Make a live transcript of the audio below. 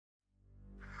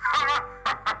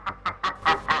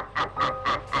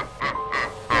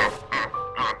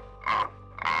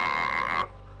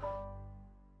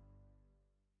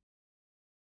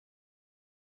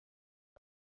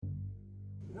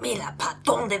¿Pa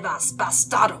dónde vas,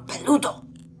 bastardo peludo?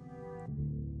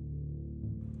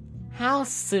 How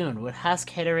soon would Husk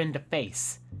hit her in the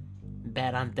face?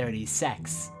 Bet on 30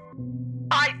 secs.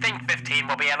 I think 15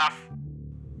 will be enough.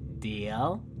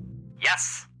 Deal?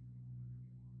 Yes.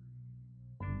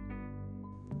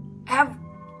 Have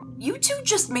you two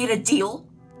just made a deal?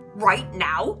 Right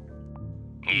now?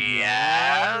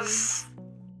 Yes.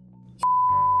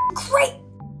 Great!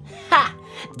 Ha!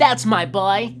 That's my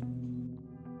boy!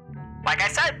 Like I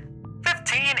said,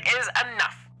 15 is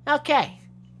enough. Okay,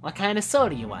 what kind of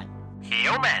soda you want?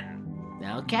 Human.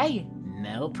 Okay,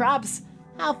 no props.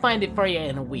 I'll find it for you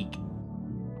in a week.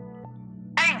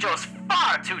 Angel's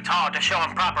far too tall to show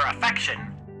him proper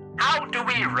affection. How do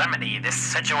we remedy this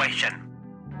situation?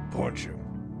 Punch him.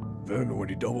 Then when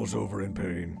he doubles over in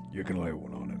pain, you can lay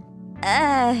one on him.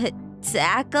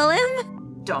 Tackle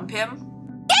him? Dump him?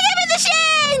 Kick him in the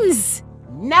shins!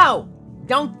 No!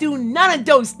 Don't do none of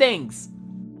those things!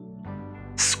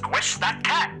 Squish that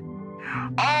cat.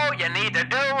 All you need to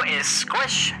do is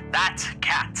squish that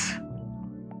cat.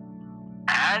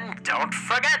 And don't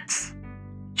forget,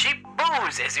 cheap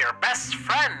booze is your best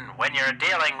friend when you're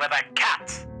dealing with a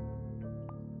cat.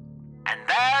 And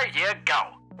there you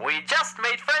go. We just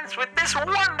made friends with this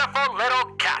wonderful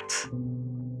little cat.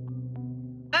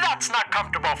 That's not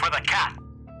comfortable for the cat.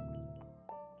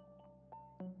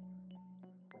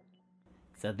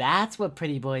 So that's what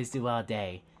pretty boys do all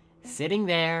day. Sitting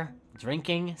there,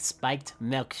 drinking spiked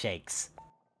milkshakes.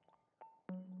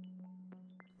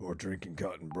 Or drinking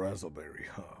cotton brazzleberry,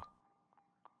 huh?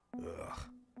 Ugh,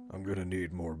 I'm gonna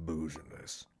need more booze in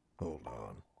this. Hold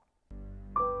on.